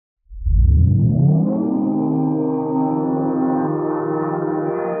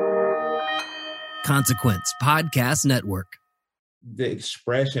Consequence Podcast Network. The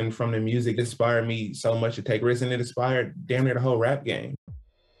expression from the music inspired me so much to take risks, and it inspired damn near the whole rap game.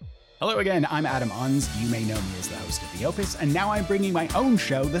 Hello again, I'm Adam Unz. You may know me as the host of The Opus, and now I'm bringing my own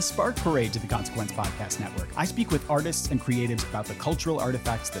show, The Spark Parade, to the Consequence Podcast Network. I speak with artists and creatives about the cultural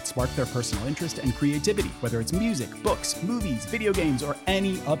artifacts that spark their personal interest and creativity, whether it's music, books, movies, video games, or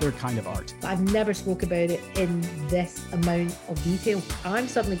any other kind of art. I've never spoke about it in this amount of detail. I'm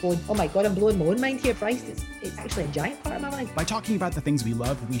suddenly going, oh my God, I'm blowing my own mind here. Christ, it's actually a giant part of my life. By talking about the things we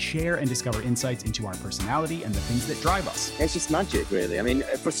love, we share and discover insights into our personality and the things that drive us. It's just magic, really. I mean,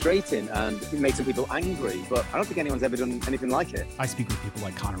 frustrating and it makes some people angry, but I don't think anyone's ever done anything like it. I speak with people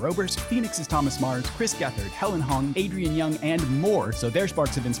like Connor Oberst, Phoenix's Thomas Mars, Chris Gethard, Helen Hong, Adrian Young, and more, so their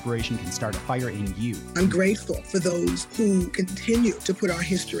sparks of inspiration can start a fire in you. I'm grateful for those who continue to put our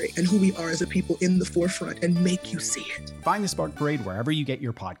history and who we are as a people in the forefront and make you see it. Find the Spark Parade wherever you get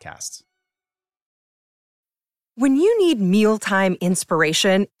your podcasts. When you need mealtime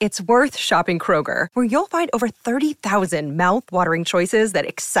inspiration, it's worth shopping Kroger, where you'll find over 30,000 mouth-watering choices that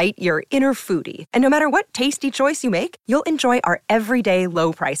excite your inner foodie. And no matter what tasty choice you make, you'll enjoy our everyday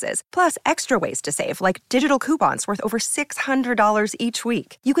low prices, plus extra ways to save, like digital coupons worth over $600 each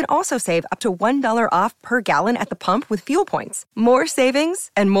week. You can also save up to $1 off per gallon at the pump with fuel points. More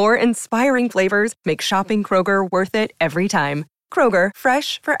savings and more inspiring flavors make shopping Kroger worth it every time. Kroger,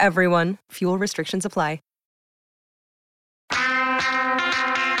 fresh for everyone. Fuel restrictions apply.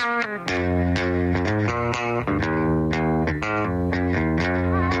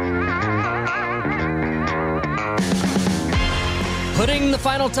 Putting the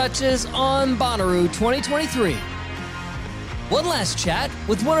final touches on Bonnaroo 2023. One last chat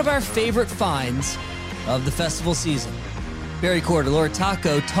with one of our favorite finds of the festival season. Barry Corder, Laura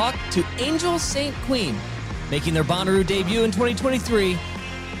Taco talked to Angel St. Queen, making their Bonnaroo debut in 2023.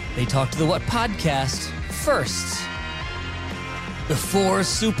 They talked to the What Podcast first, before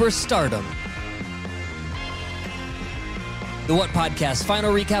superstardom. The What Podcast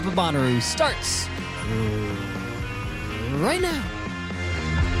final recap of Bonnaroo starts right now.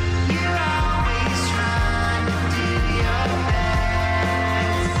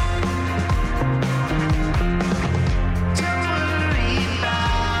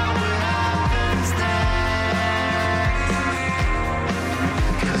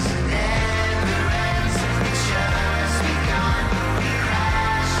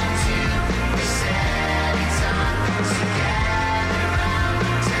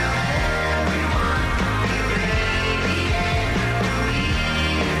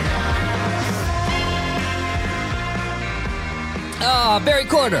 Barry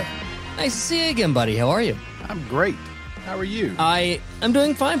Corder, nice to see you again, buddy. How are you? I'm great. How are you? I'm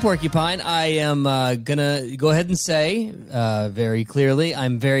doing fine, Porcupine. I am gonna go ahead and say very clearly,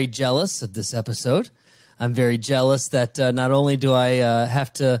 I'm very jealous of this episode. I'm very jealous that not only do I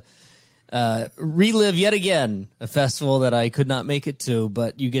have to relive yet again a festival that I could not make it to,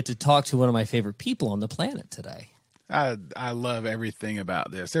 but you get to talk to one of my favorite people on the planet today. I love everything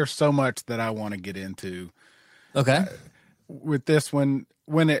about this. There's so much that I want to get into. Okay. With this one,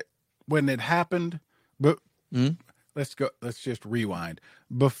 when it happened, but let's just rewind.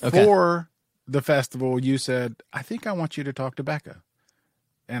 Before the festival, you said, I think I want you to talk to Becca.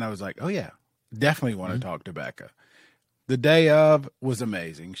 And I was like, oh yeah, definitely want to talk to Becca. The day of was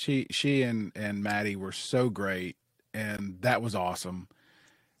amazing. She and Maddie were so great, and that was awesome.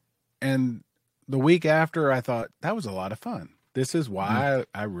 And the week after, I thought that was a lot of fun. This is why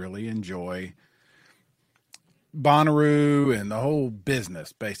I really enjoy Bonnaroo and the whole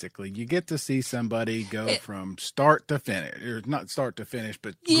business. Basically, you get to see somebody go from start to finish, or not start to finish,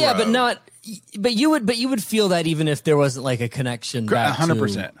 but yeah, grow. but you would feel that even if there wasn't like a connection.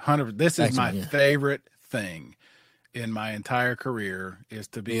 100%. This is my favorite thing in my entire career, is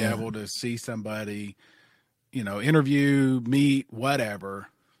to be able to see somebody, interview, meet, whatever,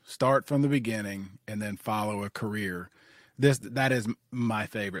 start from the beginning, and then follow a career. That is my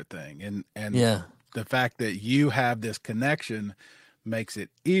favorite thing, and yeah. The fact that you have this connection makes it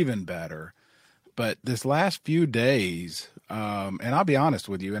even better. But this last few days, and I'll be honest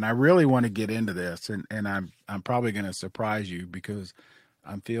with you, and I really want to get into this, and I'm probably going to surprise you because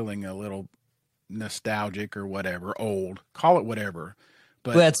I'm feeling a little nostalgic or whatever, old, call it whatever.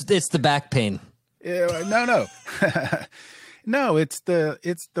 But well, it's the back pain. No. No, it's the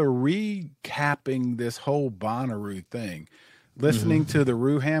recapping this whole Bonnaroo thing, listening to the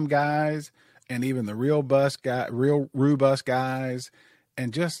Rooham guys and even the real Roo Bus guys,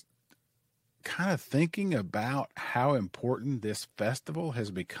 and just kind of thinking about how important this festival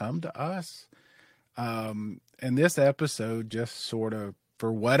has become to us. And this episode just sort of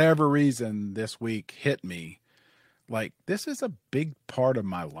for whatever reason this week hit me. Like, this is a big part of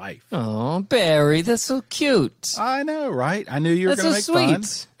my life. Oh, Barry, that's so cute. I know, right? I knew you were going to so make fun.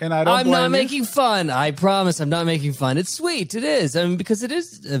 sweet. And I don't I'm blame not you. making fun. I promise I'm not making fun. It's sweet. It is. I mean, because it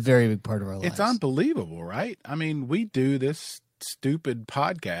is a very big part of our lives. It's unbelievable, right? I mean, we do this stupid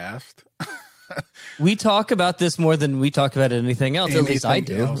podcast. We talk about this more than we talk about anything else. At least I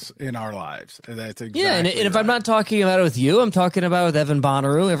do. Else in our lives. That's exactly Yeah, and if right. I'm not talking about it with you, I'm talking about it with Evan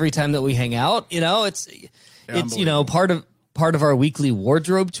Bonnaroo every time that we hang out. You know, it's part of our weekly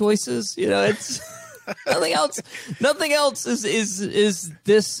wardrobe choices. You know, it's nothing else. Nothing else is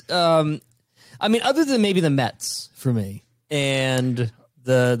this. I mean, other than maybe the Mets for me and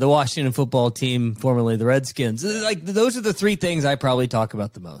the Washington football team, formerly the Redskins. Like, those are the three things I probably talk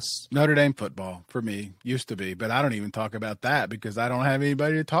about the most. Notre Dame football for me used to be, but I don't even talk about that because I don't have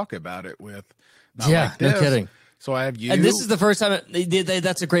anybody to talk about it with. Not like no this. kidding. So I have you. And this is the first time.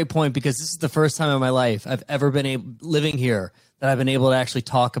 That's a great point, because this is the first time in my life I've ever been living here that I've been able to actually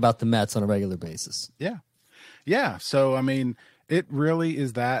talk about the Mets on a regular basis. Yeah. Yeah. So, I mean, it really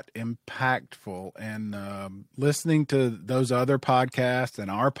is that impactful. And listening to those other podcasts and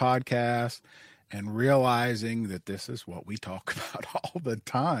our podcast and realizing that this is what we talk about all the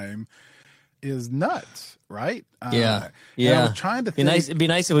time is nuts, right? Yeah. And I was trying to think. It'd be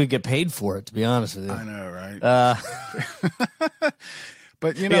nice if we could get paid for it, to be honest with you. I know, right?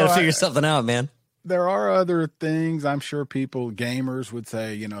 But, you We know, got to figure something out, man. there are other things. I'm sure gamers would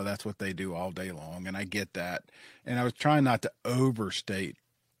say, you know, that's what they do all day long. And I get that. And I was trying not to overstate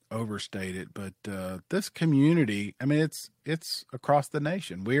it, but this community, I mean, it's across the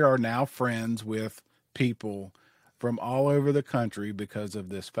nation. We are now friends with people from all over the country because of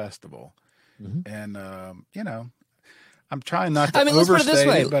this festival. Mm-hmm. And, you know, I'm trying not to overstate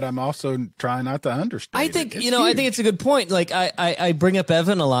it, but I'm also trying not to understate it. I think, It's you know, huge. I think it's a good point. Like, I bring up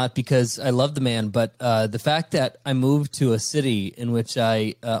Evan a lot because I love the man, but the fact that I moved to a city in which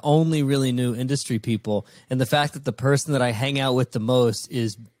I only really knew industry people, and the fact that the person that I hang out with the most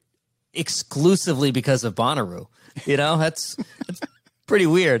is exclusively because of Bonnaroo, you know, that's pretty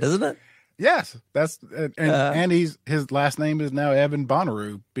weird, isn't it? Yes, that's and his last name is now Evan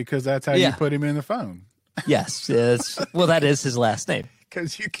Bonnaroo because that's how you put him in the phone. Yes, well, that is his last name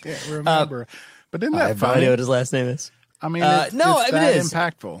Because you can't remember. But isn't I that have no funny? idea what his last name is. I mean, it's that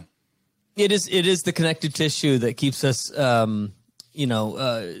impactful. It is the connective tissue that keeps us,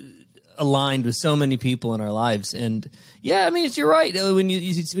 aligned with so many people in our lives. And yeah, I mean, you're right. When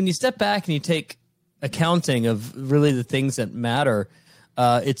you step back and you take accounting of really the things that matter,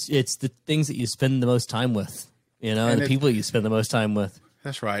 it's the things that you spend the most time with, you know, and the people you spend the most time with.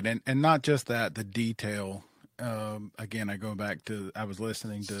 That's right. And not just that, the detail. Again, I go back to, I was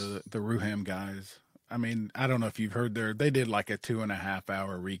listening to the Ruham guys. I mean, I don't know if you've heard they did like a 2.5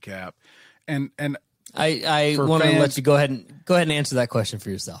 hour recap. And I want to let you go ahead and answer that question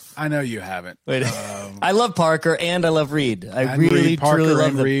for yourself. I know you haven't. Wait, I love Parker and I love Reed. I really, Parker truly love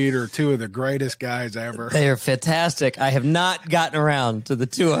and them. Reed are two of the greatest guys ever. They are fantastic. I have not gotten around to the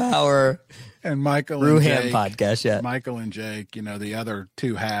 2-hour and Michael Ruham and Jake, podcast yet. Michael and Jake, you know, the other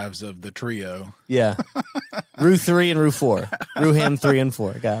two halves of the trio. Yeah. Ru 3 and Ru 4. Ruham 3 and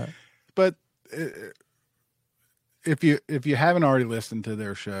 4. Got it. But if you haven't already listened to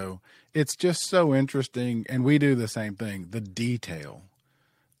their show, it's just so interesting, and we do the same thing, the detail.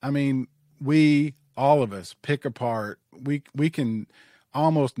 I mean, all of us pick apart, we can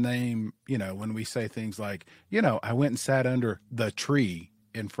almost name, you know, when we say things like, you know, I went and sat under the tree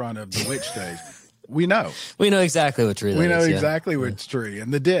in front of the witch stage. We know exactly what tree that is. We know yeah. exactly which tree,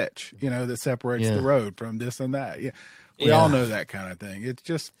 and the ditch, you know, that separates the road from this and that. Yeah. We all know that kind of thing. It's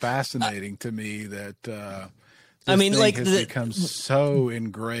just fascinating to me that has become so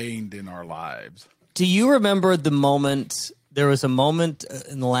ingrained in our lives. Do you remember the moment? There was a moment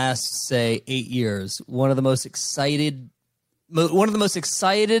in the last, say, 8 years. One of the most excited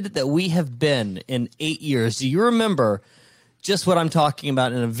that we have been in 8 years. Do you remember just what I'm talking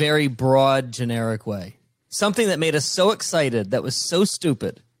about in a very broad, generic way? Something that made us so excited that was so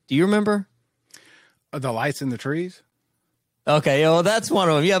stupid. Do you remember? The lights in the trees? Okay, well, that's one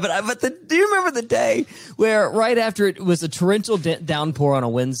of them. Yeah, do you remember the day where right after it was a torrential downpour on a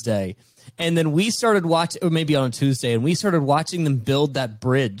Wednesday, and then we started watching, or maybe on a Tuesday, and we started watching them build that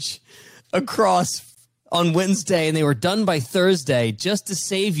bridge across on Wednesday, and they were done by Thursday just to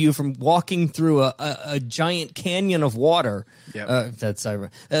save you from walking through a giant canyon of water. Yep. That's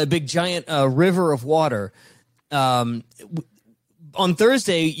a big giant river of water. On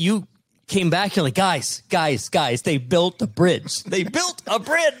Thursday, you came back, you're like, guys, they built a bridge. They built a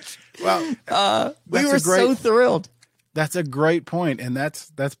bridge. Well, we were so thrilled. That's a great point, and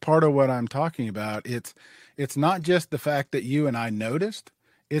that's part of what I'm talking about. It's not just the fact that you and I noticed,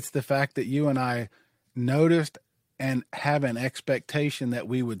 it's the fact that you and I noticed and have an expectation that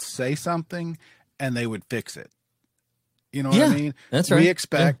we would say something and they would fix it. You know what I mean? That's right. We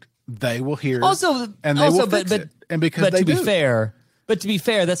expect they will hear also, and they will fix it. And because but they to do. But to be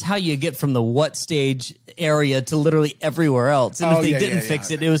fair, that's how you get from the what stage area to literally everywhere else. And if they didn't fix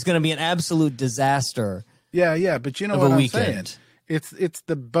it, it was going to be an absolute disaster. Yeah, but you know what I'm saying? It's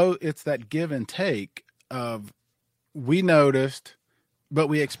that give and take of we noticed, but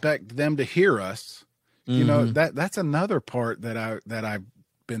we expect them to hear us. Mm-hmm. You know, that's another part that I've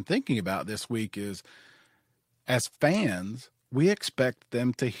been thinking about this week is as fans, we expect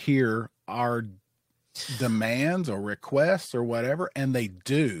them to hear our demands or requests or whatever, and they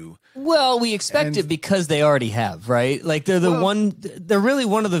do. Well, we expect it because they already have, right? Like they're they're really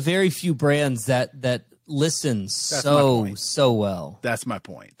one of the very few brands that listens so well. That's my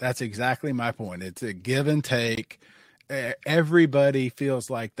point. That's exactly my point. It's a give and take. Everybody feels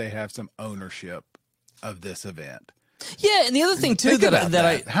like they have some ownership of this event. Yeah, and the other thing too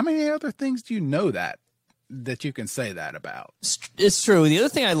how many other things do you know that you can say that about? It's true. The other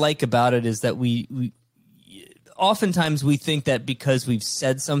thing I like about it is that we oftentimes we think that because we've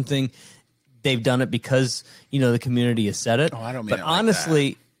said something, they've done it because the community has said it. Oh, I don't mean. But it honestly,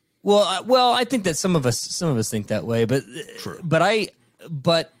 like that. Well, I think that some of us think that way. But true.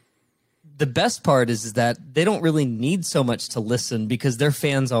 But the best part is that they don't really need so much to listen because they're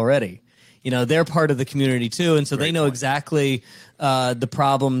fans already. They're part of the community too, and so they know exactly the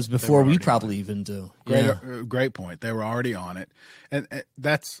problems before we probably even do. Great point. They were already on it, and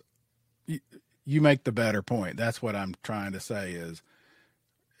that's you make the better point. That's what I'm trying to say is,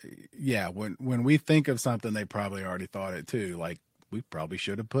 when we think of something, they probably already thought it too. Like we probably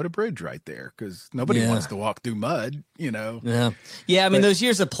should have put a bridge right there because nobody wants to walk through mud. Yeah. I mean, those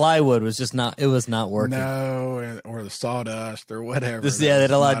years of plywood was just not. It was not working. No, or the sawdust or whatever.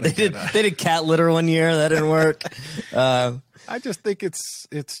 They did cat litter one year. That didn't work. I just think it's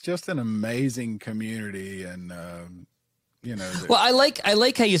just an amazing community, and Well, I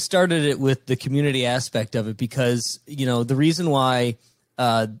like how you started it with the community aspect of it because the reason why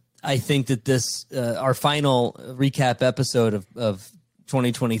I think that this our final recap episode of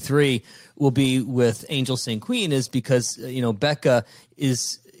 2023 will be with Angel St. Queen is because Becca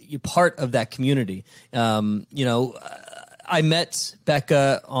is part of that community. I met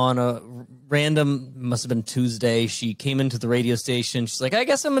Becca on a random, must have been Tuesday. She came into the radio station. She's like, I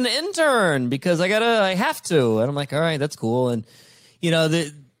guess I'm an intern because I have to. And I'm like, all right, that's cool. And,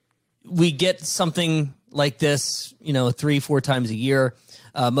 we get something like this, 3-4 times a year.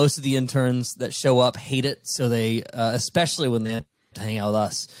 Most of the interns that show up hate it. So they, especially when they hang out with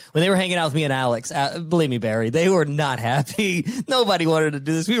us. When they were hanging out with me and Alex, believe me, Barry, they were not happy. Nobody wanted to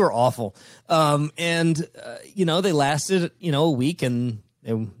do this. We were awful. They lasted, a week and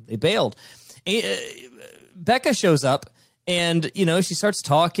they bailed. Becca shows up and, she starts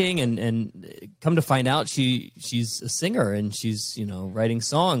talking and come to find out she's a singer and she's, writing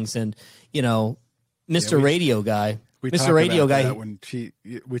songs and, Mr. Radio Guy. Mr. Radio Guy.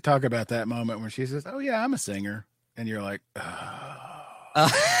 We talk about that moment when she says, "Oh yeah, I'm a singer," and you're like,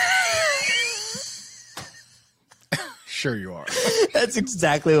 "Sure you are." That's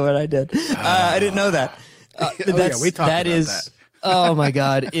exactly what I did. I didn't know that. We talked about that. Oh my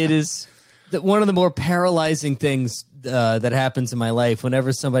God! It is one of the more paralyzing things that happens in my life.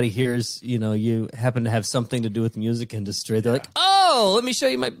 Whenever somebody hears, you happen to have something to do with the music industry, they're like, "Oh, let me show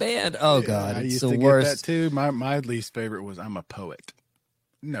you my band." Oh God, I it's used the to worst. Get that too. My least favorite was I'm a poet.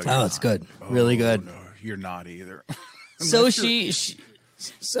 No, it's good, really good. No, you're not either. So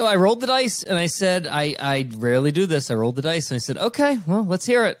so I rolled the dice and I said, I rarely do this. I rolled the dice and I said, okay, well, let's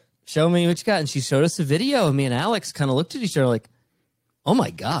hear it. Show me what you got. And she showed us a video and me and Alex kind of looked at each other like, oh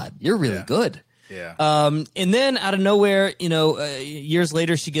my God, you're really good. Yeah. And then out of nowhere, years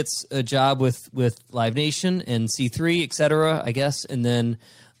later, she gets a job with Live Nation and C3, et cetera, I guess. And then,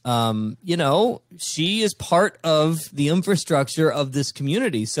 she is part of the infrastructure of this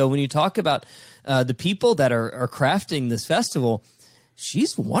community. So when you talk about the people that are crafting this festival,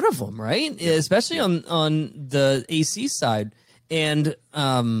 she's one of them, right? Yeah. Especially on the AC side. And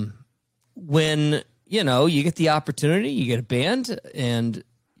when, you get the opportunity, you get a band, and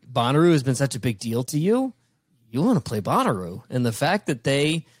Bonnaroo has been such a big deal to you, you want to play Bonnaroo. And the fact that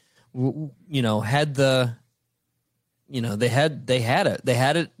they, had the, they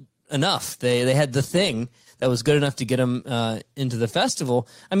had it enough. They had the thing that was good enough to get them into the festival.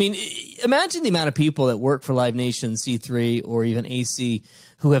 I mean, imagine the amount of people that work for Live Nation, C3, or even AC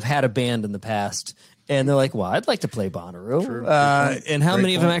who have had a band in the past And they're like, well, I'd like to play Bonnaroo. True. And how Great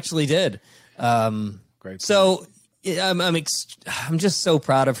many of them point. actually did? Great. So I'm just so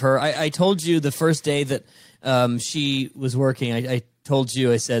proud of her. I told you the first day that she was working, I told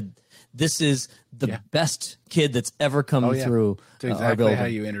you, I said, this is the best kid that's ever come through That's exactly our building. how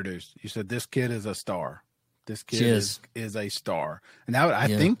you introduced. You said, this kid is a star. This kid is a star. And that, I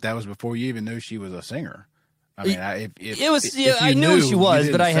think that was before you even knew she was a singer. I mean, I knew she was,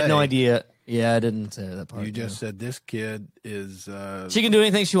 but I had no idea. Yeah, I didn't say that part. You just said this kid is. She can do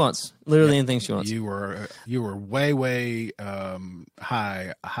anything she wants. Literally anything she wants. You were way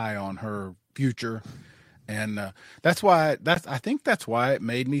high on her future, and I think that's why it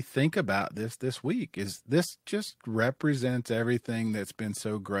made me think about this week. Is this just represents everything that's been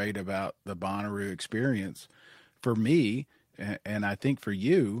so great about the Bonnaroo experience for me, and I think for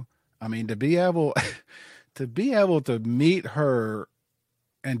you. I mean, to be able to meet her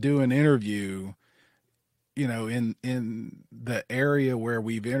and do an interview, in the area where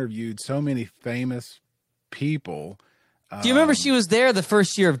we've interviewed so many famous people. Do you remember she was there the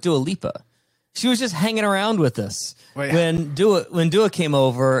first year of Dua Lipa? She was just hanging around with us when Dua came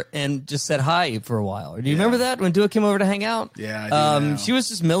over and just said hi for a while. Do you remember that when Dua came over to hang out? Yeah, I do now. She was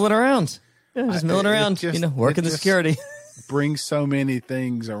just milling around. Milling around, working the security. Brings so many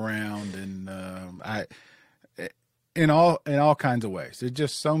things around, and in all kinds of ways. There's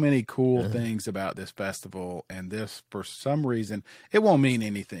just so many cool things about this festival, and this, for some reason, it won't mean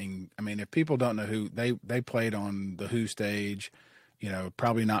anything. I mean, if people don't know who they played on the Who stage,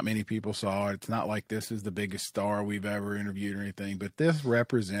 probably not many people saw it. It's not like this is the biggest star we've ever interviewed or anything, but this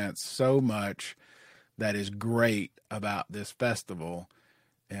represents so much that is great about this festival.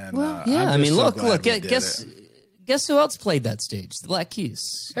 And Guess who else played that stage? The Black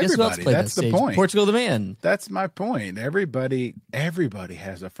Keys. Guess who else Everybody. played That's that the stage? point. Portugal the Man. That's my point. Everybody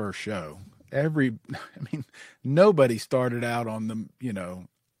has a first show. Nobody started out on the,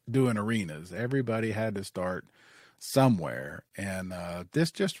 doing arenas. Everybody had to start somewhere. And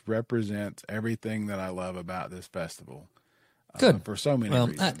this just represents everything that I love about this festival. Good. For so many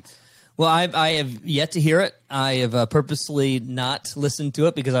reasons. I have yet to hear it. I have purposely not listened to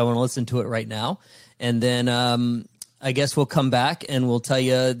it because I want to listen to it right now. And then I guess we'll come back and we'll tell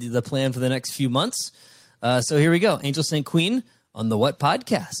you the plan for the next few months. So here we go. Angel St. Queen on the What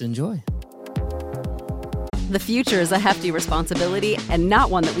Podcast. Enjoy. The future is a hefty responsibility and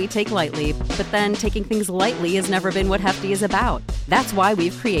not one that we take lightly. But then taking things lightly has never been what Hefty is about. That's why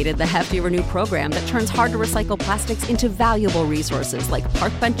we've created the Hefty Renew program that turns hard-to-recycle plastics into valuable resources like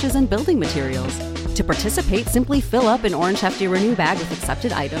park benches and building materials. To participate, simply fill up an orange Hefty Renew bag with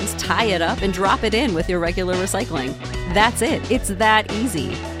accepted items, tie it up, and drop it in with your regular recycling. That's it. It's that easy.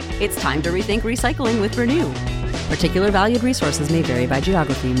 It's time to rethink recycling with Renew. Particular valued resources may vary by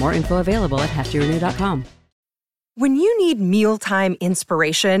geography. More info available at heftyrenew.com. When you need mealtime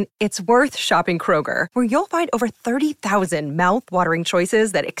inspiration, it's worth shopping Kroger, where you'll find over 30,000 mouth-watering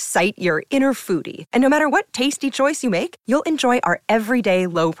choices that excite your inner foodie. And no matter what tasty choice you make, you'll enjoy our everyday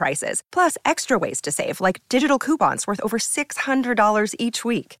low prices, plus extra ways to save, like digital coupons worth over $600 each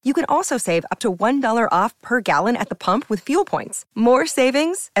week. You can also save up to $1 off per gallon at the pump with fuel points. More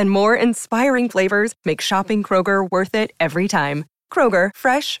savings and more inspiring flavors make shopping Kroger worth it every time. Kroger,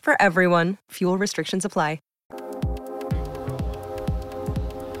 fresh for everyone. Fuel restrictions apply.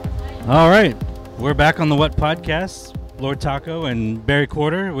 All right, we're back on the What Podcast. Lord Taco and Barry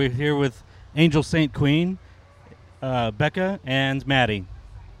Quarter. We're here with Angel St. Queen, Becca, and Maddie.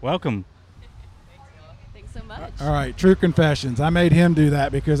 Welcome. Thanks so much. All right, true confessions. I made him do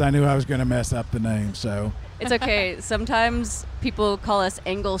that because I knew I was going to mess up the name. So It's okay. Sometimes people call us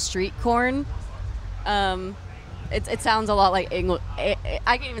Angle Street Corn. It sounds a lot like Angle. I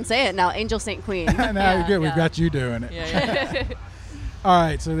can't even say it now. Angel St. Queen. now you're good. We've got you doing it. Yeah. All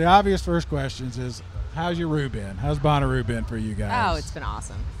right, so the obvious first questions is, how's your Roo been? How's Bonnaroo been for you guys? Oh, it's been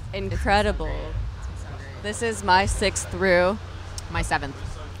awesome. Incredible. This is my 6th Roo. My 7th.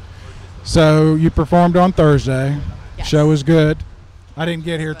 So you performed on Thursday. Yes. Show was good. I didn't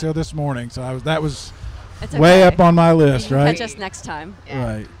get here till this morning, so that was It's way okay. up on my list, You can right? catch us next time.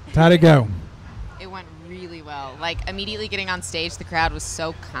 Yeah. Right. How'd it go? It went really well. Like, immediately getting on stage, the crowd was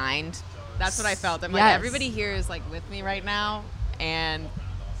so kind. That's what I felt. I'm like, Yes. everybody here is like with me right now, and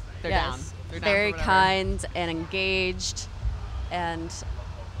they're down. They're down Very for whatever. kind and engaged, and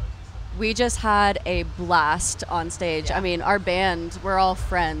we just had a blast on stage. Yeah. I mean, our band, we're all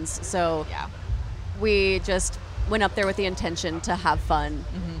friends, so Yeah. we just went up there with the intention to have fun.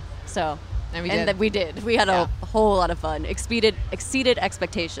 Mm-hmm. So, And we and did. that we did. We had Yeah. a whole lot of fun. Exceeded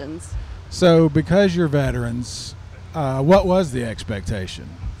expectations. So because you're veterans, what was the expectation?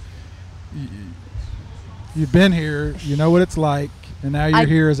 You've been here. You know what it's like, and now you're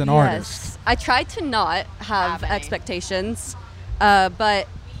here as an artist. I tried to not have expectations, but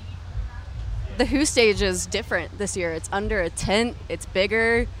the Who stage is different this year. It's under a tent. It's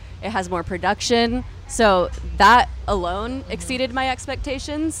bigger. It has more production. So that alone exceeded my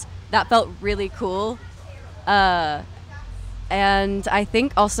expectations. That felt really cool. And I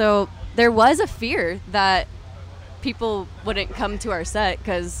think also there was a fear that people wouldn't come to our set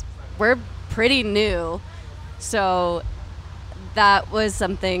because we're pretty new. So that was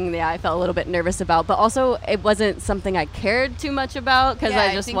something that I felt a little bit nervous about, but also it wasn't something I cared too much about because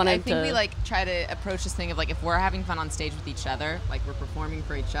I think we like try to approach this thing of like, if we're having fun on stage with each other, like we're performing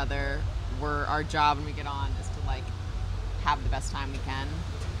for each other, our job when we get on is to like have the best time we can,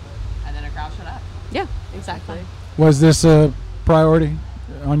 and then a crowd shut up. Yeah, exactly. Was this a priority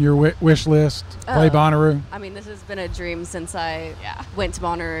on your wish list? Play Bonnaroo? I mean, this has been a dream since I went to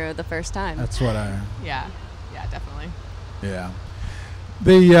Bonnaroo the first time. That's what I... Yeah, definitely. Yeah.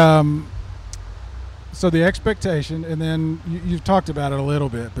 The so the expectation, and then you've talked about it a little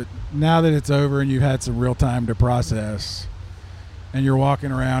bit, but now that it's over and you've had some real time to process, and you're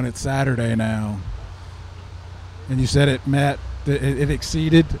walking around, it's Saturday now, and you said it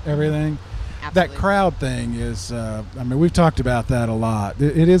exceeded everything. Absolutely. That crowd thing is, I mean, we've talked about that a lot.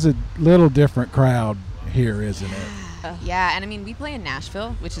 It is a little different crowd here, isn't it? Yeah, and I mean, we play in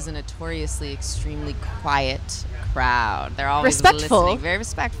Nashville, which is a notoriously extremly quiet crowd. They're always respectful. listening, very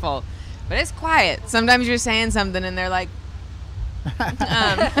respectful, but it's quiet. Sometimes you're saying something and they're like,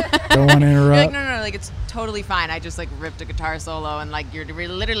 don't want to interrupt. You're like, no, like it's totally fine. I just like ripped a guitar solo and like you're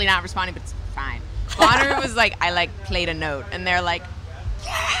literally not responding, but it's fine. Bonnaroo was like, I like played a note and they're like,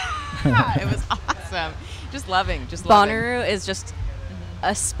 yeah, it was awesome. Just loving. Bonnaroo is just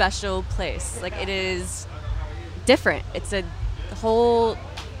a special place. Like, it is different. It's a whole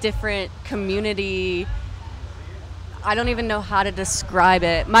different community. I don't even know how to describe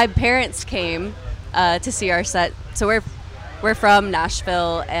it. My parents came to see our set. So we're from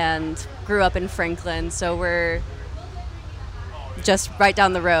Nashville and grew up in Franklin. So we're just right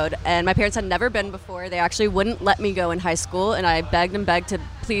down the road. And my parents had never been before. They actually wouldn't let me go in high school. And I begged and begged to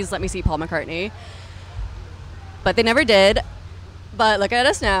please let me see Paul McCartney. But they never did. But look at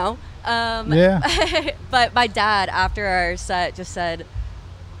us now. Yeah. But my dad, after our set, just said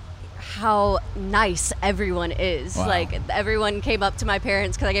how nice everyone is. Wow. Like, everyone came up to my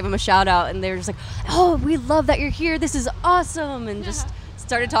parents because I gave them a shout out, and they were just like, oh, we love that you're here. This is awesome. And just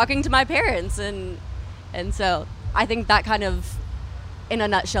started talking to my parents. And so I think that kind of, in a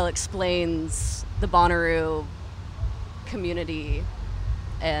nutshell, explains the Bonnaroo community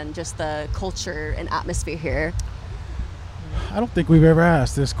and just the culture and atmosphere here. I don't think we've ever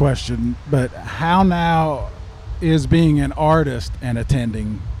asked this question, but how now is being an artist and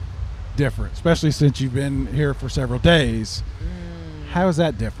attending different, especially since you've been here for several days? How is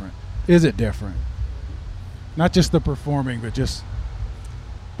that different? Is it different? Not just the performing, but just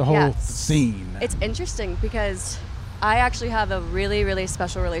the whole scene. It's interesting because I actually have a really, really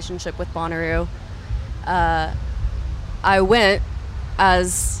special relationship with Bonnaroo. I went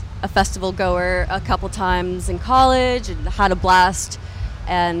as a festival goer a couple times in college and had a blast,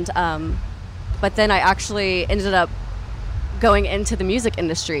 and but then I actually ended up going into the music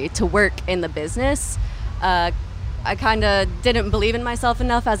industry to work in the business. I kind of didn't believe in myself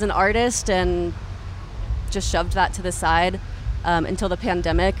enough as an artist and just shoved that to the side until the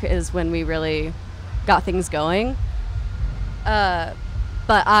pandemic is when we really got things going.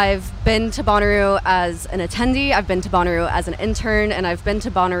 But I've been to Bonnaroo as an attendee, I've been to Bonnaroo as an intern, and I've been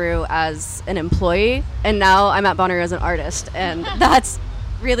to Bonnaroo as an employee, and now I'm at Bonnaroo as an artist, and that's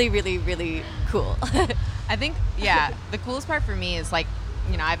really, really, really cool. I think, the coolest part for me is, like,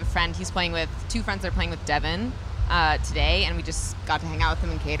 you know, I have a friend, he's playing with, two friends that are playing with Devin today, and we just got to hang out with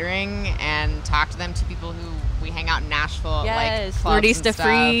them in catering and talk to them, two people who we hang out in Nashville, like clubs and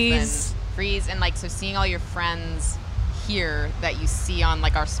stuff, Freeze, and like, so seeing all your friends here that you see on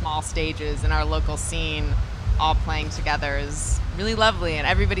like our small stages in our local scene all playing together is really lovely, and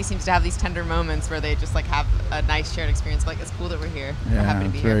everybody seems to have these tender moments where they just like have a nice shared experience. Like, it's cool that we're here. We're happy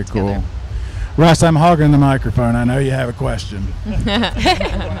to be here together. Cool. Russ, I'm hogging the microphone. I know you have a question.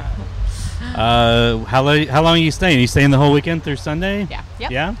 How long are you staying? Are you staying the whole weekend through Sunday? Yeah.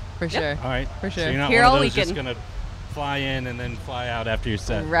 Yep. Yeah? For sure. All right. For sure. So you're not Here one all of those weekend. just going to fly in and then fly out after your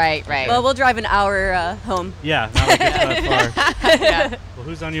set. Right. Well, we'll drive an hour home. Yeah, not like it's that far. Yeah. Well,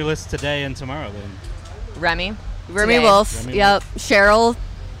 who's on your list today and tomorrow then? Remy Wolf. Remy Yep. Cheryl,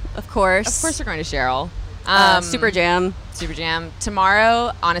 of course. Of course we're going to Cheryl. Super Jam.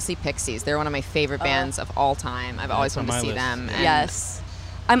 Tomorrow, honestly, Pixies. They're one of my favorite bands of all time. I've always wanted to see them. And Yes.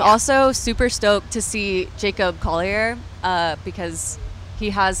 I'm also super stoked to see Jacob Collier because he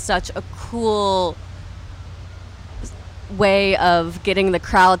has such a cool way of getting the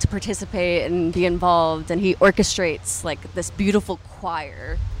crowd to participate and be involved, and he orchestrates like this beautiful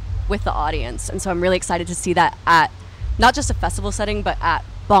choir with the audience. And so I'm really excited to see that at not just a festival setting, but at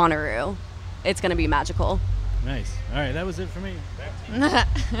Bonnaroo. It's going to be magical. Nice. All right, that was it for me.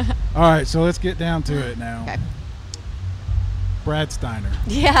 All right, so let's get down to it now. Okay. Brad Steiner.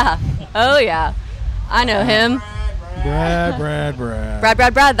 Yeah. Oh, yeah. I know him.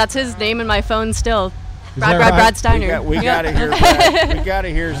 Brad. That's his name in my phone still. Right? Brad Steiner. We got to hear Brad. We got to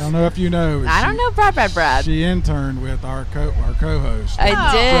hear. I don't know if you know. I don't know Brad. She interned with our co-host.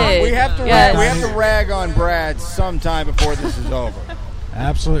 I did. We have to rag on Brad sometime before this is over.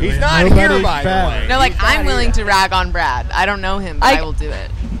 Absolutely. He's not here, by the way. No, like I'm willing to rag on Brad. I don't know him, but I will do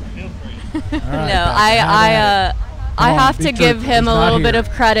it. Right, no, I have to give him a little bit of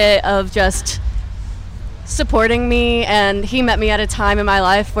credit of just supporting me, and he met me at a time in my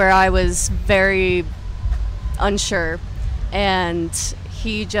life where I was very unsure, and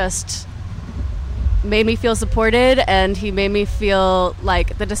he just made me feel supported, and he made me feel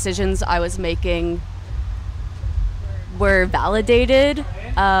like the decisions I was making were validated,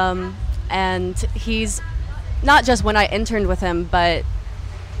 and he's not just when I interned with him, but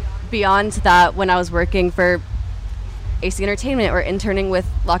beyond that, when I was working for AC Entertainment or interning with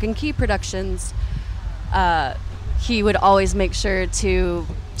Lock and Key Productions, he would always make sure to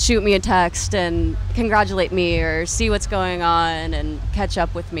shoot me a text and congratulate me or see what's going on and catch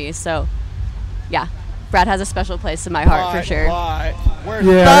up with me. So, yeah, Brad has a special place in my heart for sure. That's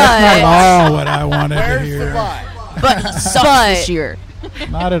not at all what I wanted to hear. But he sucks this year.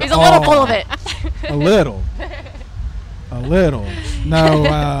 Not at all. He's a little full of it. A little.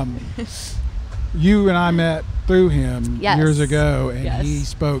 No, you and I met through him years ago, and he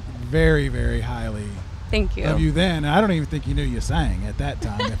spoke very, very highly Thank you. of you then. And I don't even think he knew you sang at that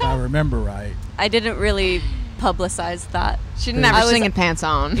time, if I remember right. I didn't really publicize that. She didn't have her singing pants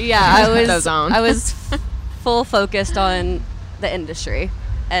on. Yeah, I was. Those on. I was full focused on the industry,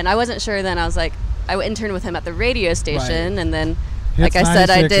 and I wasn't sure then. I was like, I interned with him at the radio station, and then, Hits like I said,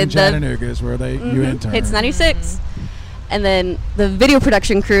 I 96 in did Chattanooga is where you interned. Hits 96. And then the video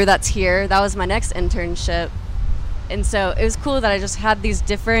production crew that's here, that was my next internship. And so it was cool that I just had these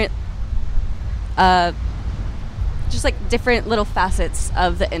different, just like different little facets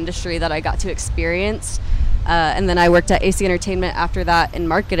of the industry that I got to experience. And then I worked at AC Entertainment after that in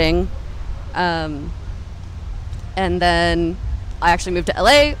marketing. And then I actually moved to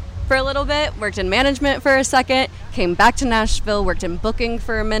LA for a little bit, worked in management for a second, came back to Nashville, worked in booking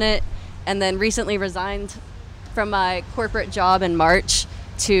for a minute, and then recently resigned from my corporate job in March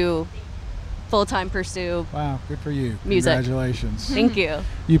to full-time pursue. Wow, good for you. Music. Congratulations. Thank you.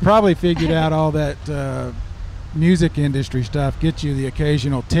 You probably figured out all that music industry stuff gets you the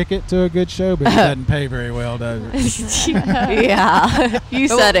occasional ticket to a good show, but it doesn't pay very well, does it? Yeah, you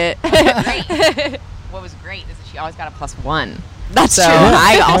said it. What was great is that she always got a +1. That's so true.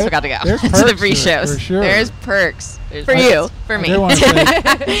 I also got to go There's to the free shows. For sure. There's perks. For you. For me.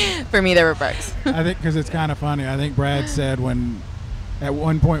 For me, there were perks. I think because it's kind of funny. I think Brad said at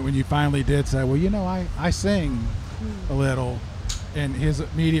one point when you finally did say, well, you know, I sing a little, and his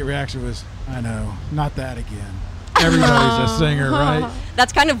immediate reaction was, I know, not that again. Everybody's a singer, right?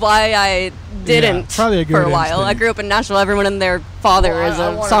 That's kind of why I didn't probably a good for a while. instinct. I grew up in Nashville. Everyone and their father is a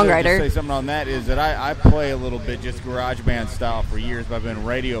I songwriter. To say something on that is that I play a little bit just garage band style for years, but I've been in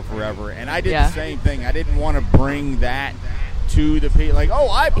radio forever, and I did the same thing. I didn't want to bring that to the people. Like, oh,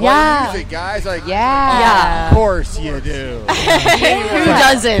 I play music, guys. Like, of course you do. Who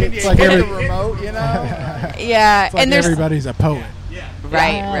doesn't? Can you like get the remote, you know? Yeah, It's like and there's everybody's a poet.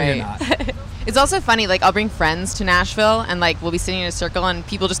 right. It's also funny, like, I'll bring friends to Nashville, and, like, we'll be sitting in a circle, and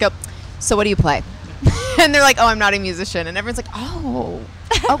people just go, so what do you play? And they're like, oh, I'm not a musician. And everyone's like, oh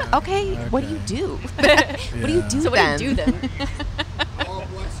okay. What do you do? What do you do So then? what do you do then? Oh,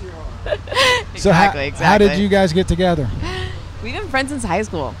 bless your heart. So Exactly. how did you guys get together? We've been friends since high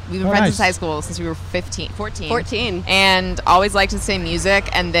school. We've been Oh, friends nice. since high school, since we were 14. 14. And always liked the same music,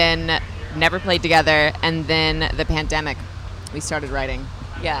 and then never played together. And then the pandemic, we started writing.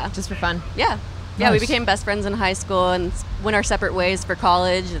 Yeah. Just for fun. Yeah. Yeah, we Nice. became best friends in high school and went our separate ways for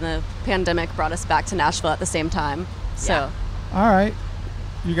college, and the pandemic brought us back to Nashville at the same time. So, All right.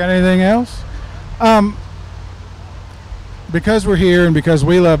 You got anything else? Because we're here and because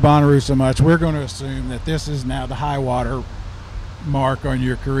we love Bonnaroo so much, we're going to assume that this is now the high water mark on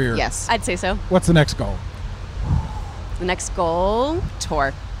your career. Yes. I'd say so. What's the next goal? The next goal,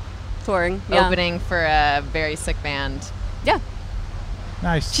 Tour. touring. Yeah. Opening for a very sick band. Yeah.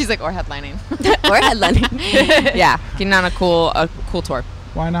 Nice. She's like, or headlining. Or headlining. Yeah, getting on a cool tour.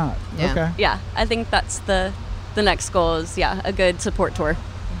 Why not? Yeah. Okay. Yeah, I think that's the next goal is, a good support tour.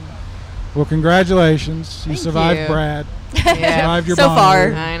 Well, congratulations. You Thank survived you. Brad. Yeah. Survived your So far.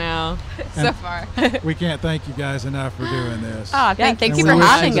 Bonnaroo. I know. So And far. We can't thank you guys enough for doing this. Oh, Thank And you we for wish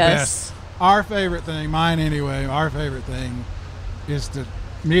having the us. best. Our favorite thing, mine anyway, our favorite thing is to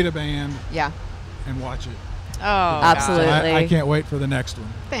meet a band Yeah. and watch it. Oh, Absolutely. So I can't wait for the next one.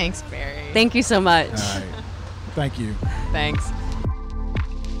 Thanks, Barry. Thank you so much. All right. Thank you. Thanks.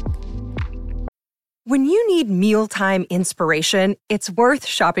 When you need mealtime inspiration, it's worth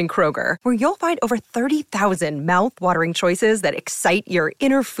shopping Kroger, where you'll find over 30,000 mouth-watering choices that excite your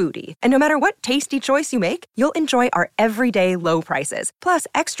inner foodie. And no matter what tasty choice you make, you'll enjoy our everyday low prices, plus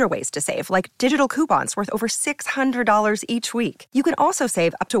extra ways to save, like digital coupons worth over $600 each week. You can also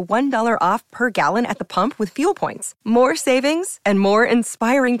save up to $1 off per gallon at the pump with fuel points. More savings and more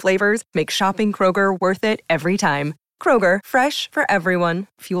inspiring flavors make shopping Kroger worth it every time. Kroger, fresh for everyone.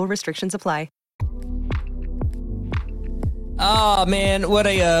 Fuel restrictions apply. Oh man, what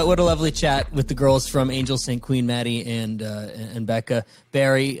a lovely chat with the girls from Angel St. Queen, Maddie and Becca.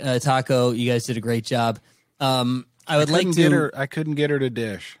 Barry, Taco, you guys did a great job. I couldn't get her to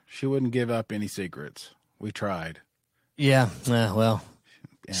dish. She wouldn't give up any secrets. We tried. Yeah, well,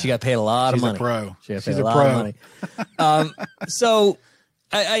 she got paid a lot of money. She's a pro. She's a pro. Of money. So,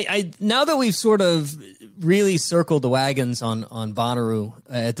 I now that we've sort of really circled the wagons on Bonnaroo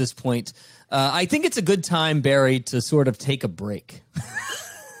at this point. I think it's a good time, Barry, to sort of take a break.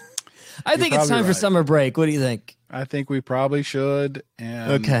 I think it's time for summer break. What do you think? I think we probably should.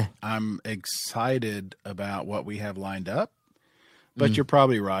 And okay. I'm excited about what we have lined up, but you're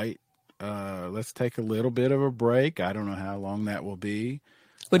probably right. Let's take a little bit of a break. I don't know how long that will be.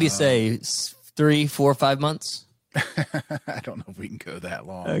 What do you say? 3, 4, 5 months? I don't know if we can go that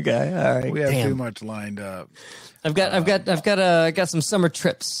long. Okay, all right. We have too much lined up. I've got some summer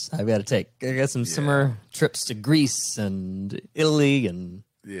trips I've got to take. I got some summer trips to Greece and Italy and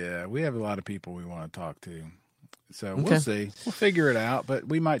yeah, we have a lot of people we want to talk to. So we'll see. We'll figure it out, but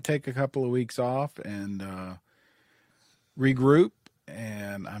we might take a couple of weeks off and regroup.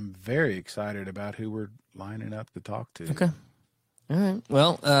 And I'm very excited about who we're lining up to talk to. Okay. All right.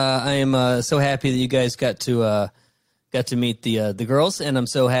 Well, I am so happy that you guys got to meet the girls, and I'm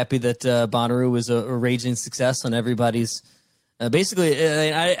so happy that Bonnaroo was a raging success on everybody's. Basically,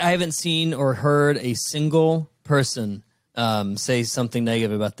 I haven't seen or heard a single person say something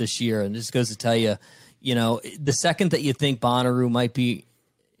negative about this year, and it just goes to tell you, the second that you think Bonnaroo might be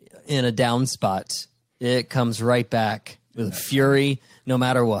in a down spot, it comes right back with fury, no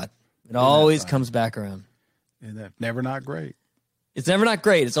matter what. It always comes back around. And that's never not great. It's never not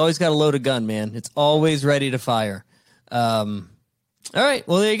great. It's always got a loaded gun, man. It's always ready to fire. All right.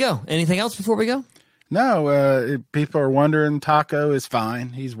 Well, there you go. Anything else before we go? No. People are wondering, Taco is fine.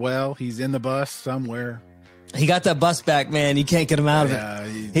 He's well. He's in the bus somewhere. He got that bus back, man. You can't get him out of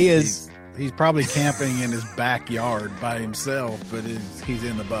it. He's probably camping in his backyard by himself, but he's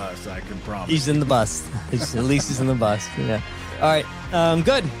in the bus. I can promise. He's in the bus. At least he's in the bus. Yeah. All right.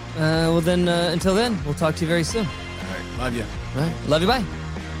 Good. Well, then, until then, we'll talk to you very soon. All right. Love you. All right. Love you. Bye.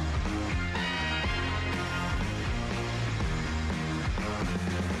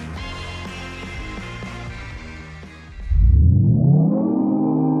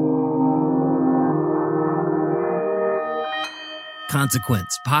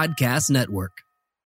 Consequence Podcast Network.